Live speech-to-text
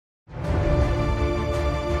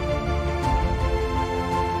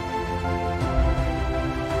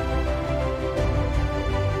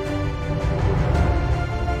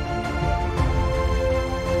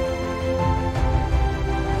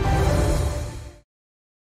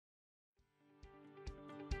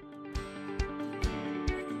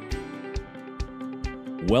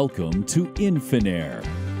Welcome to INFINAIR.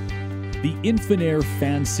 The INFINAIR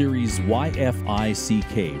Fan Series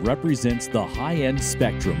YFICK represents the high-end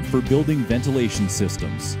spectrum for building ventilation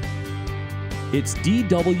systems. Its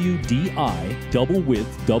DWDI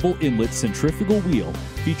double-width, double-inlet centrifugal wheel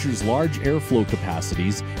features large airflow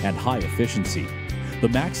capacities and high efficiency. The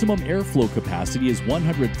maximum airflow capacity is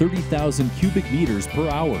 130,000 cubic meters per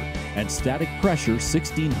hour and static pressure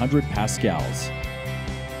 1,600 pascals.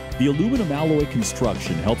 The aluminum alloy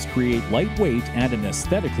construction helps create lightweight and an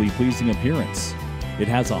aesthetically pleasing appearance. It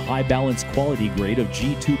has a high balance quality grade of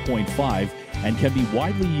G2.5 and can be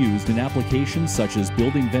widely used in applications such as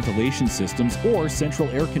building ventilation systems or central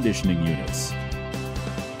air conditioning units.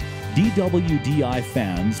 DWDI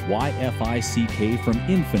fans YFICK from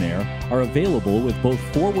INFINAIR are available with both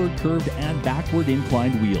forward curved and backward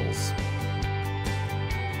inclined wheels.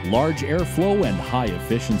 Large airflow and high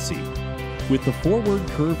efficiency. With the forward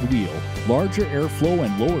curved wheel, larger airflow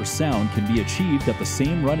and lower sound can be achieved at the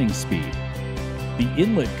same running speed. The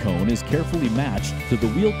inlet cone is carefully matched to the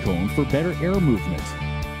wheel cone for better air movement.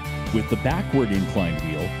 With the backward inclined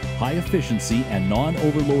wheel, high efficiency and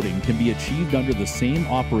non-overloading can be achieved under the same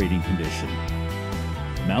operating condition.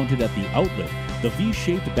 Mounted at the outlet, the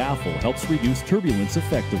V-shaped baffle helps reduce turbulence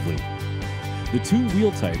effectively. The two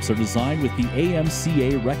wheel types are designed with the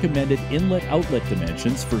AMCA recommended inlet-outlet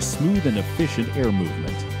dimensions for smooth and efficient air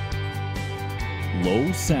movement. Low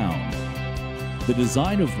sound. The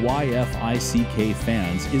design of YFICK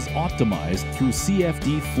fans is optimized through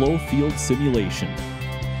CFD flow field simulation.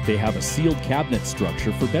 They have a sealed cabinet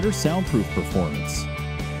structure for better soundproof performance.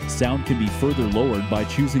 Sound can be further lowered by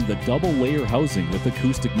choosing the double layer housing with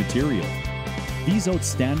acoustic material. These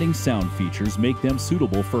outstanding sound features make them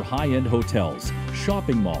suitable for high-end hotels,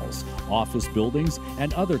 shopping malls, office buildings,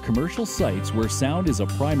 and other commercial sites where sound is a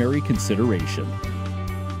primary consideration.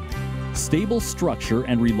 Stable structure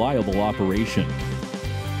and reliable operation.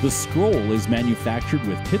 The scroll is manufactured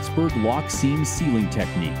with Pittsburgh lock seam sealing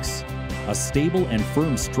techniques. A stable and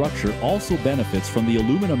firm structure also benefits from the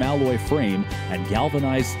aluminum alloy frame and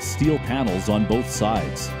galvanized steel panels on both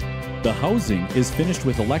sides. The housing is finished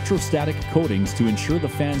with electrostatic coatings to ensure the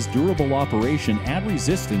fan's durable operation and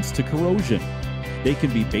resistance to corrosion. They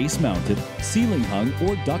can be base-mounted, ceiling-hung,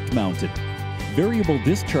 or duct-mounted. Variable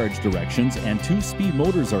discharge directions and 2-speed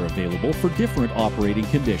motors are available for different operating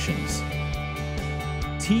conditions.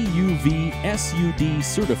 TUV SUD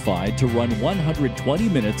certified to run 120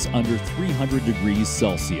 minutes under 300 degrees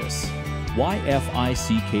Celsius.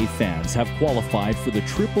 YFICK fans have qualified for the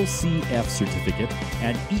CCCF certificate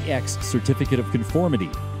and EX certificate of conformity.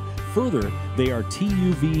 Further, they are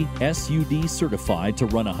TUV SUD certified to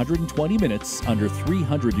run 120 minutes under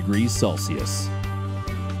 300 degrees Celsius.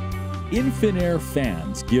 INFINAIR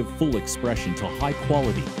fans give full expression to high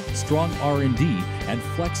quality, strong R&D, and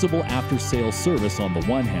flexible after-sales service on the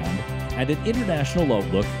one hand, and an international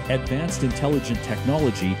outlook, advanced intelligent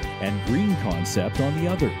technology, and green concept on the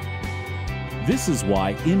other. This is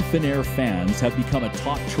why INFINAIR fans have become a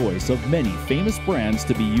top choice of many famous brands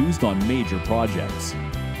to be used on major projects.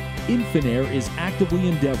 INFINAIR is actively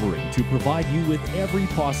endeavoring to provide you with every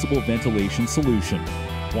possible ventilation solution.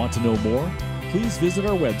 Want to know more? Please visit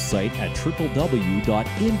our website at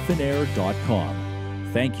www.infinair.com.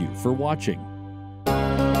 Thank you for watching.